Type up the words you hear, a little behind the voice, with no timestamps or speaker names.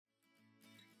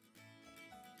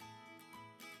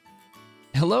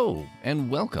Hello and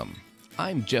welcome.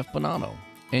 I'm Jeff Bonanno,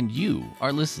 and you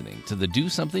are listening to the Do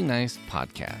Something Nice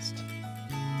podcast.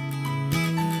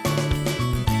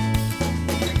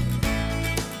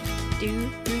 Do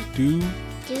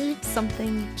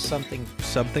something. Do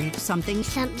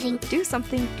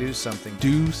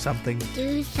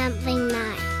something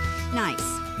nice. Nice.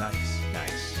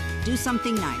 Do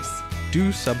something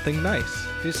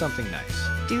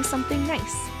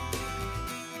nice.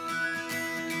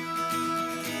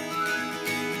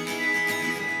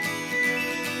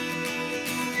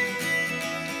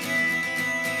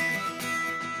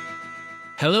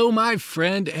 Hello, my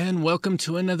friend, and welcome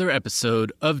to another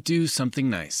episode of Do Something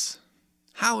Nice.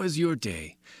 How is your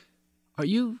day? Are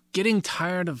you getting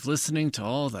tired of listening to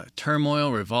all the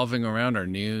turmoil revolving around our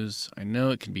news? I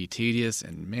know it can be tedious,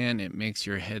 and man, it makes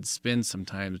your head spin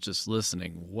sometimes just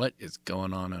listening. What is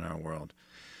going on in our world?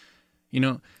 You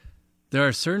know, there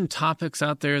are certain topics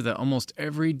out there that almost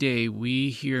every day we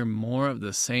hear more of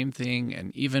the same thing,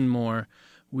 and even more,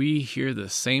 we hear the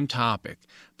same topic,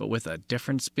 but with a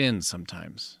different spin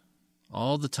sometimes.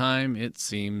 All the time it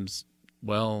seems,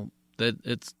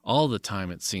 it's all the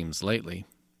time it seems lately.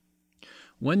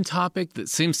 One topic that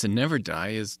seems to never die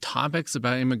is topics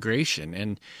about immigration,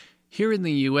 and here in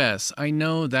the U.S., I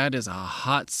know that is a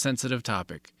hot, sensitive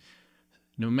topic.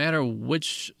 No matter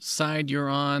which side you're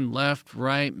on, left,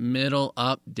 right, middle,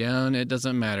 up, down, it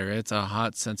doesn't matter. It's a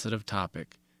hot, sensitive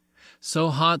topic. So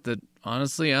hot that,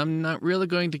 honestly, I'm not really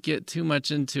going to get too much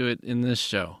into it in this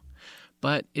show.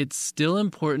 But it's still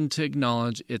important to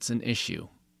acknowledge it's an issue.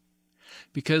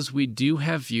 Because we do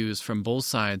have views from both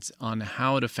sides on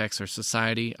how it affects our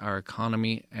society, our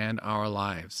economy, and our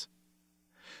lives.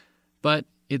 But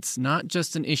it's not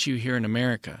just an issue here in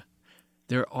America.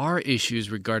 There are issues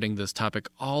regarding this topic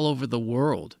all over the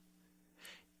world.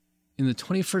 In the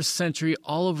 21st century,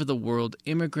 all over the world,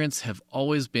 immigrants have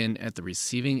always been at the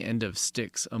receiving end of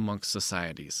sticks amongst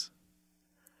societies.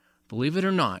 Believe it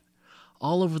or not,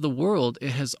 all over the world,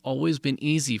 it has always been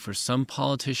easy for some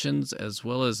politicians as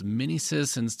well as many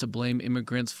citizens to blame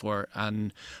immigrants for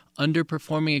an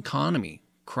underperforming economy,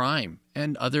 crime,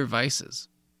 and other vices.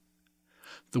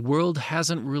 The world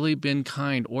hasn't really been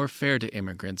kind or fair to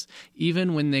immigrants,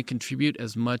 even when they contribute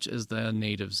as much as the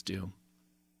natives do.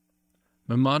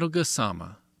 Mamadou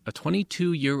Gassama, a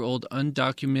 22-year-old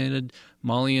undocumented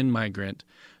Malian migrant,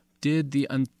 did the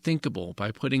unthinkable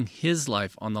by putting his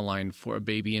life on the line for a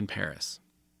baby in Paris.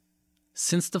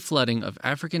 Since the flooding of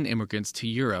African immigrants to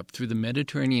Europe through the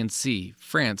Mediterranean Sea,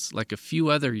 France, like a few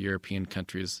other European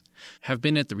countries, have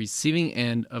been at the receiving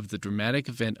end of the dramatic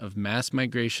event of mass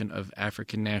migration of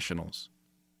African nationals.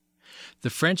 The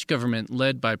French government,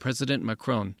 led by President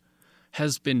Macron,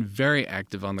 has been very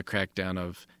active on the crackdown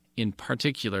of, in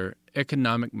particular,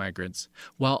 economic migrants,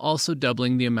 while also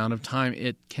doubling the amount of time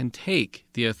it can take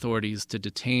the authorities to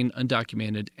detain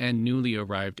undocumented and newly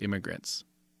arrived immigrants.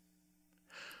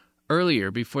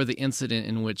 Earlier, before the incident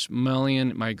in which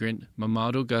Malian migrant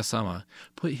Mamadou Gassama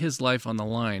put his life on the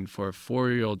line for a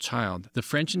 4-year-old child, the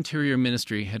French Interior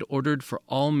Ministry had ordered for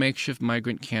all makeshift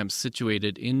migrant camps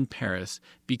situated in Paris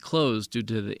be closed due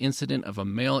to the incident of a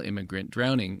male immigrant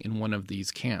drowning in one of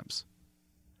these camps.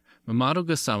 Mamadou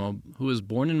Gassama, who was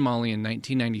born in Mali in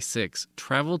 1996,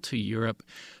 traveled to Europe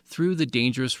through the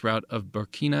dangerous route of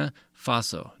Burkina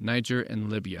Faso, Niger, and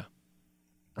Libya.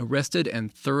 Arrested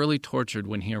and thoroughly tortured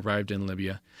when he arrived in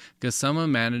Libya, Gassama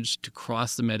managed to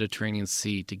cross the Mediterranean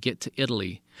Sea to get to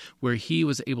Italy, where he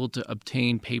was able to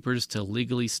obtain papers to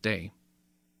legally stay.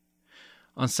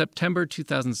 On September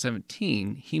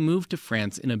 2017, he moved to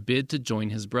France in a bid to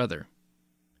join his brother.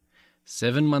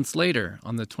 7 months later,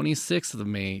 on the 26th of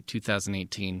May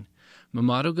 2018,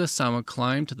 Mamadou Gassama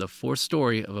climbed to the 4th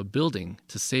story of a building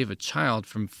to save a child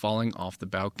from falling off the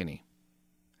balcony.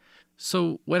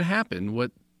 So what happened?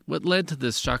 What led to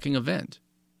this shocking event?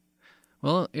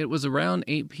 Well, it was around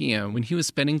 8 p.m. when he was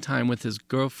spending time with his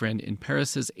girlfriend in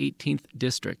Paris's 18th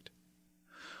district.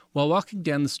 While walking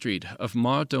down the street of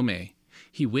Mar-Domé,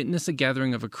 he witnessed a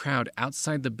gathering of a crowd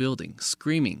outside the building,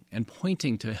 screaming and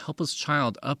pointing to a helpless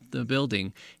child up the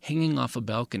building hanging off a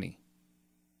balcony.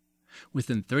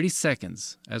 Within 30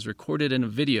 seconds, as recorded in a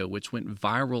video which went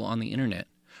viral on the internet,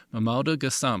 Mamadou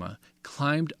Gassama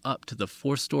climbed up to the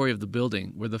 4th story of the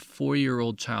building where the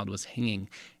 4-year-old child was hanging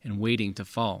and waiting to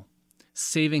fall,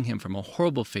 saving him from a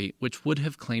horrible fate which would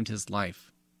have claimed his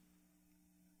life.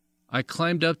 "I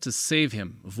climbed up to save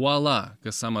him, voila,"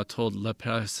 Gassama told Le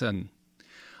Parisien.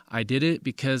 "I did it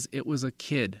because it was a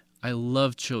kid. I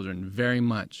love children very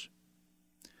much."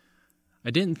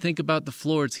 "I didn't think about the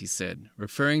floors," he said,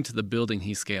 referring to the building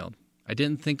he scaled. "I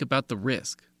didn't think about the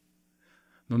risk."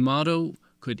 Mamadou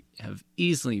could have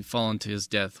easily fallen to his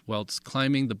death whilst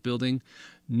climbing the building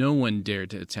no one dared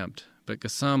to attempt, but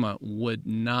Gassama would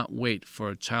not wait for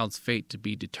a child's fate to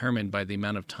be determined by the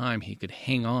amount of time he could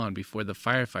hang on before the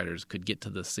firefighters could get to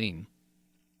the scene.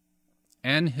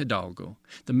 Anne Hidalgo,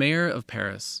 the mayor of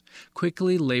Paris,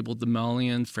 quickly labeled the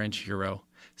Malian French hero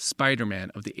Spider-Man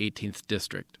of the 18th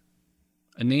District,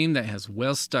 a name that has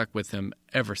well stuck with him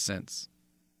ever since.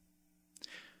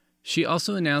 She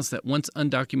also announced that once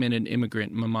undocumented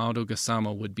immigrant Mamadou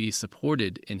Gassama would be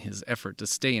supported in his effort to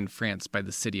stay in France by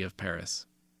the city of Paris.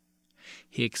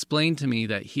 He explained to me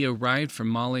that he arrived from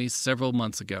Mali several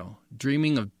months ago,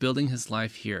 dreaming of building his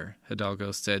life here,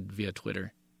 Hidalgo said via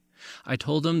Twitter. I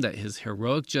told him that his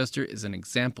heroic gesture is an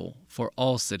example for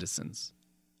all citizens.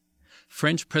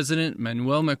 French President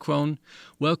Emmanuel Macron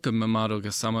welcomed Mamadou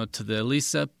Gassama to the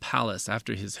Élysée Palace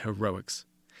after his heroics.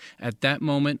 At that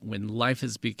moment, when life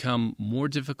has become more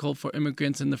difficult for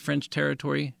immigrants in the French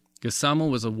territory, Gassama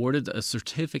was awarded a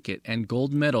certificate and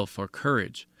gold medal for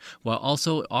courage, while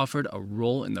also offered a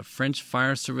role in the French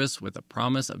fire service with a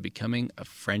promise of becoming a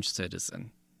French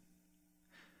citizen.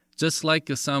 Just like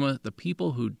Gassama, the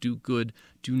people who do good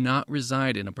do not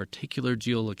reside in a particular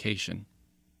geolocation,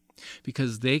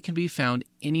 because they can be found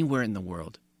anywhere in the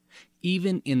world,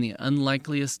 even in the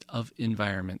unlikeliest of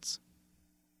environments.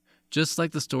 Just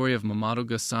like the story of Mamadou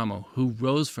Gassama, who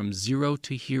rose from zero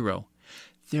to hero,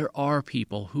 there are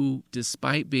people who,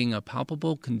 despite being a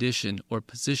palpable condition or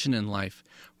position in life,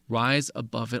 rise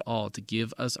above it all to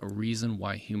give us a reason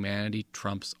why humanity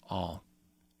trumps all.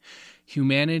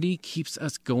 Humanity keeps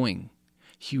us going.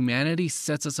 Humanity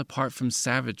sets us apart from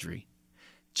savagery.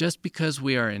 Just because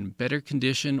we are in better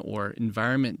condition or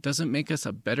environment doesn't make us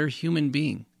a better human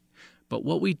being. But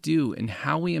what we do and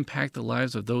how we impact the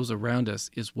lives of those around us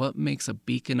is what makes a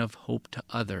beacon of hope to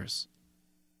others.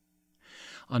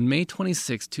 On May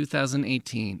 26,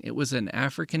 2018, it was an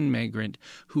African migrant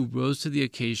who rose to the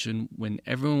occasion when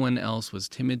everyone else was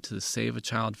timid to save a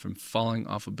child from falling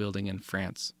off a building in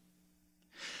France.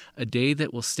 A day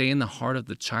that will stay in the heart of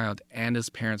the child and his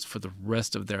parents for the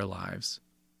rest of their lives.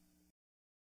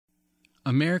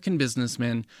 American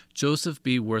businessman Joseph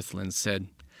B. Wirthlin said,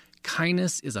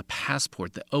 "Kindness is a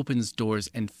passport that opens doors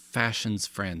and fashions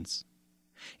friends.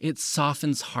 It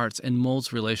softens hearts and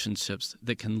molds relationships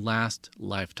that can last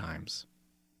lifetimes."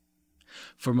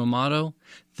 For Mamadou,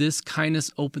 this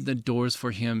kindness opened the doors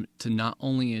for him to not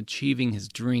only achieving his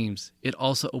dreams, it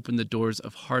also opened the doors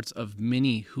of hearts of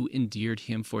many who endeared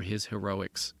him for his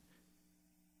heroics.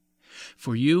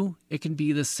 For you, it can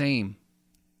be the same.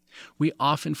 We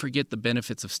often forget the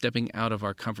benefits of stepping out of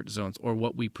our comfort zones or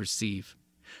what we perceive.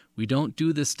 We don't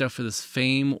do this stuff for this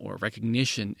fame or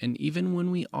recognition, and even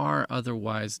when we are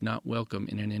otherwise not welcome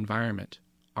in an environment,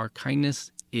 our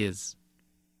kindness is.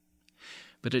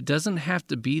 But it doesn't have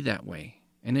to be that way,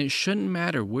 and it shouldn't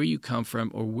matter where you come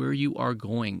from or where you are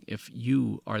going if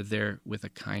you are there with a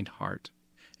kind heart.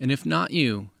 And if not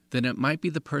you, then it might be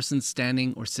the person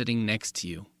standing or sitting next to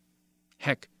you.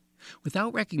 Heck,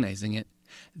 without recognizing it,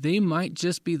 they might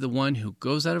just be the one who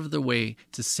goes out of their way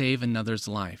to save another's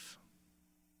life.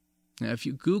 Now, if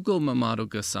you Google Mamadou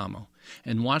Gassama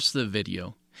and watch the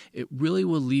video, it really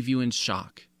will leave you in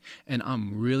shock, and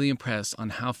I'm really impressed on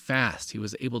how fast he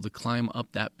was able to climb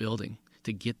up that building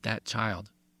to get that child.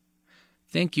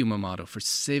 Thank you, Mamadou, for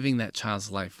saving that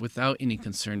child's life without any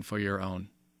concern for your own.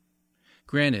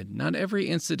 Granted, not every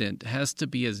incident has to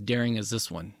be as daring as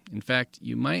this one. In fact,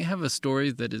 you might have a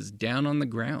story that is down on the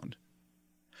ground.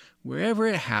 Wherever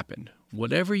it happened,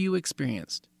 whatever you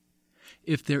experienced,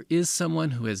 if there is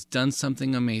someone who has done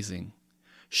something amazing,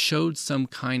 showed some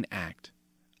kind act,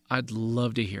 I'd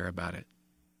love to hear about it.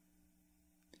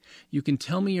 You can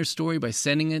tell me your story by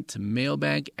sending it to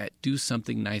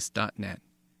mailbag@dosomethingnice.net.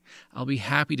 I'll be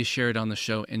happy to share it on the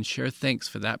show and share thanks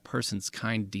for that person's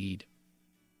kind deed.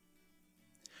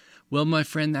 Well, my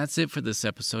friend, that's it for this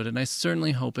episode, and I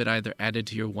certainly hope it either added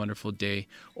to your wonderful day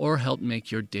or helped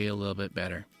make your day a little bit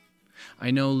better.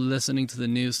 I know listening to the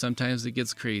news, sometimes it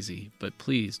gets crazy, but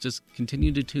please just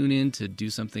continue to tune in to Do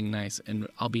Something Nice, and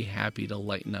I'll be happy to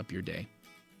lighten up your day.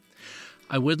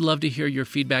 I would love to hear your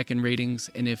feedback and ratings,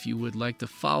 and if you would like to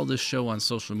follow the show on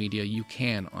social media, you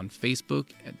can on Facebook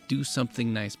at Do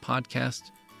Something Nice Podcast,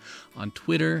 on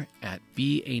Twitter at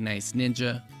Be a Nice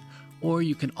Ninja, or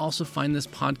you can also find this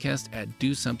podcast at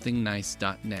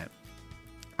dosomethingnice.net.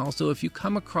 Also, if you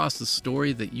come across a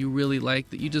story that you really like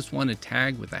that you just want to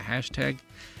tag with a hashtag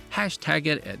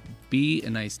it at Be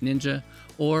a Nice Ninja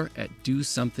or at Do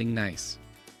Something Nice.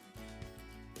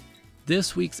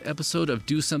 This week's episode of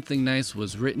Do Something Nice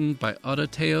was written by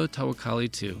Odoteo Tawakali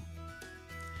II.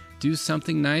 Do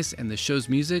Something Nice and the show's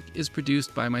music is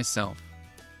produced by myself.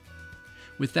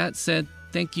 With that said,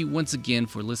 thank you once again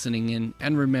for listening in,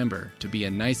 and remember to be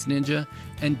a nice ninja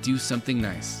and do something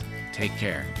nice. Take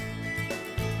care.